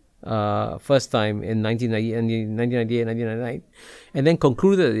so first time in 1998, 1999, and then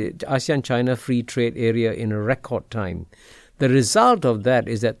concluded the ASEAN-China Free Trade Area in a record time. The result of that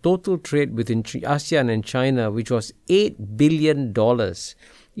is that total trade between ASEAN and China, which was $8 billion in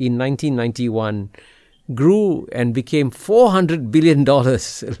 1991, grew and became $400 billion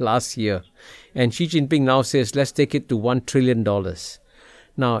last year. And Xi Jinping now says, let's take it to $1 trillion.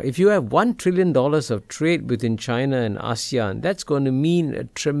 Now, if you have $1 trillion of trade between China and ASEAN, that's going to mean a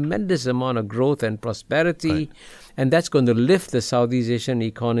tremendous amount of growth and prosperity, right. And that's going to lift the Southeast Asian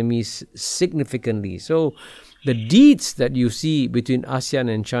economies significantly. So the deeds that you see between ASEAN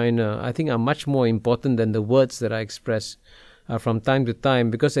and China, I think, are much more important than the words that I express from time to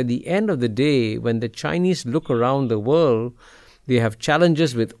time, because at the end of the day, when the Chinese look around the world, they have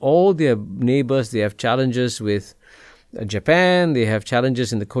challenges with all their neighbors. They have challenges with Japan, they have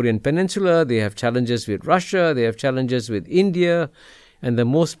challenges in the Korean Peninsula, they have challenges with Russia, they have challenges with India, and the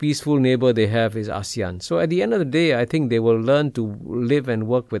most peaceful neighbor they have is ASEAN. So at the end of the day, I think they will learn to live and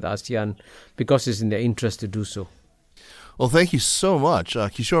work with ASEAN because it's in their interest to do so. Well, thank you so much.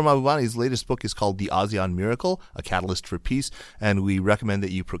 Kishore Mahbubani's latest book is called The ASEAN Miracle, A Catalyst for Peace, and we recommend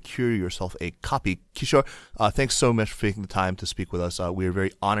that you procure yourself a copy. Kishore, thanks so much for taking the time to speak with us. We are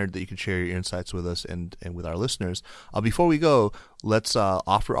very honored that you could share your insights with us and with our listeners. Before we go, let's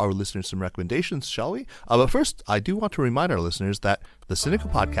offer our listeners some recommendations, shall we? But first, I do want to remind our listeners that the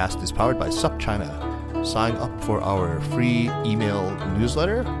Sinica Podcast is powered by SupChina. Sign up for our free email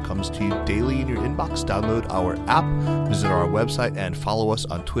newsletter. It comes to you daily in your inbox. Download our app, visit our website, and follow us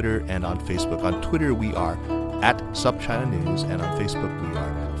on Twitter and on Facebook. On Twitter, we are at SupChina News, and on Facebook, we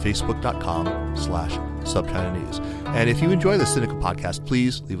are facebook.com/SupChina News. And if you enjoy the Sinica Podcast,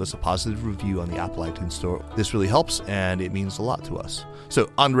 please leave us a positive review on the Apple iTunes Store. This really helps, and it means a lot to us. So,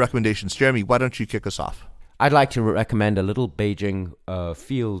 on recommendations, Jeremy, why don't you kick us off? I'd like to recommend a little Beijing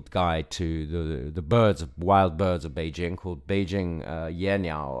field guide to the birds, wild birds of Beijing, called Beijing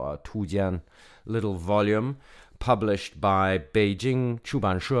Yeniao Tujian, little volume published by Beijing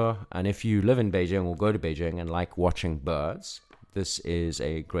Chubanshe. And if you live in Beijing or go to Beijing and like watching birds, this is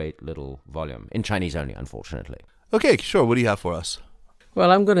a great little volume, in Chinese only, unfortunately. Okay, sure. What do you have for us? Well,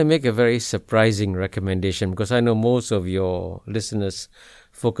 I'm going to make a very surprising recommendation because I know most of your listeners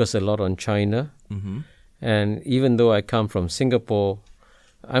focus a lot on China. Mm-hmm. And even though I come from Singapore,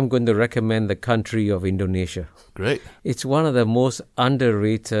 I'm going to recommend the country of Indonesia. Great. It's one of the most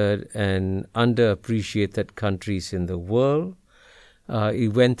underrated and underappreciated countries in the world.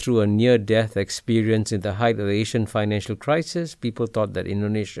 It went through a near-death experience in the height of the Asian financial crisis. People thought that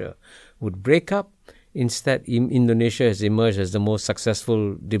Indonesia would break up. Instead, Indonesia has emerged as the most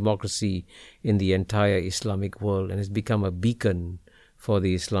successful democracy in the entire Islamic world and has become a beacon for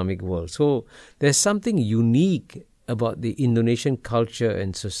the Islamic world. So there's something unique about the Indonesian culture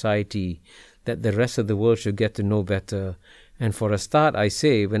and society that the rest of the world should get to know better. And for a start, I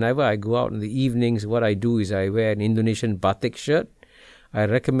say, whenever I go out in the evenings, what I do is I wear an Indonesian batik shirt. I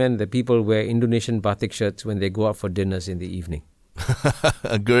recommend that people wear Indonesian batik shirts when they go out for dinners in the evening.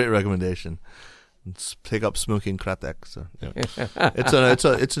 A great recommendation. Let's take up smoking kratek. So, yeah. It's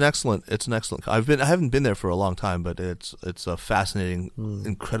an excellent. I haven't been there for a long time, but it's a fascinating,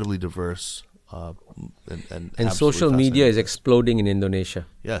 incredibly diverse, and social media is exploding in Indonesia.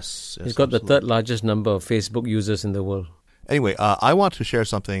 Yes, it's got absolutely. The third largest number of Facebook users in the world. Anyway, I want to share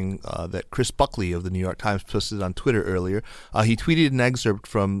something that Chris Buckley of the New York Times posted on Twitter earlier. He tweeted an excerpt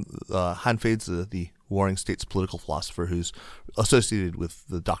from Han Feizi, the Warring States political philosopher who's associated with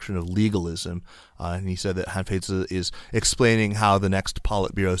the doctrine of legalism. And he said that Han Feizi is explaining how the next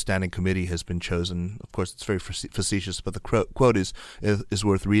Politburo Standing Committee has been chosen. Of course, it's very facetious, but the quote is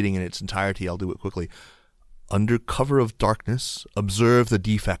worth reading in its entirety. I'll do it quickly. Under cover of darkness, observe the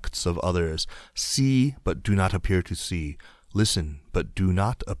defects of others. See, but do not appear to see. Listen, but do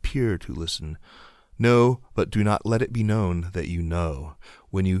not appear to listen. Know, but do not let it be known that you know.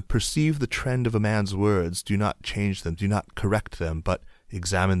 When you perceive the trend of a man's words, do not change them, do not correct them, but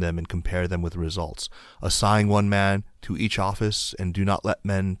examine them and compare them with results. Assign one man to each office, and do not let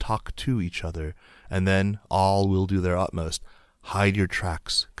men talk to each other, and then all will do their utmost. Hide your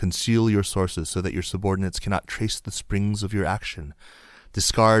tracks, conceal your sources so that your subordinates cannot trace the springs of your action.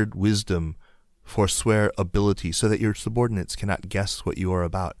 Discard wisdom, forswear ability so that your subordinates cannot guess what you are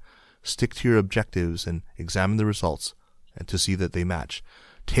about. Stick to your objectives and examine the results and to see that they match.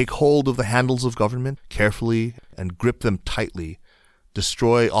 Take hold of the handles of government carefully and grip them tightly.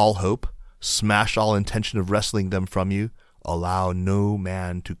 Destroy all hope, smash all intention of wresting them from you. Allow no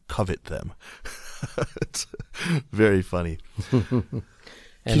man to covet them. It's very funny.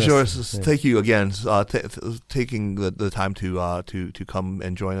 Kishore, thank you again, taking the time to come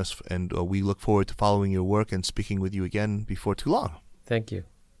and join us, and we look forward to following your work and speaking with you again before too long. Thank you.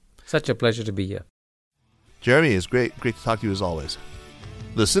 Such a pleasure to be here. Jeremy, it's great to talk to you as always.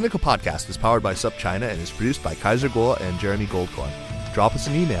 The Sinica Podcast is powered by SupChina and is produced by Kaiser Kuo and Jeremy Goldkorn. Drop us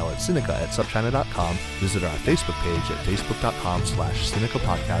an email at sinica@supchina.com, visit our Facebook page at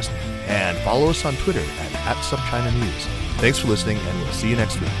facebook.com/sinicapodcast, and follow us on Twitter at SupChinaNews. Thanks for listening, and we'll see you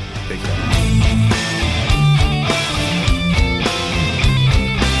next week. Take care.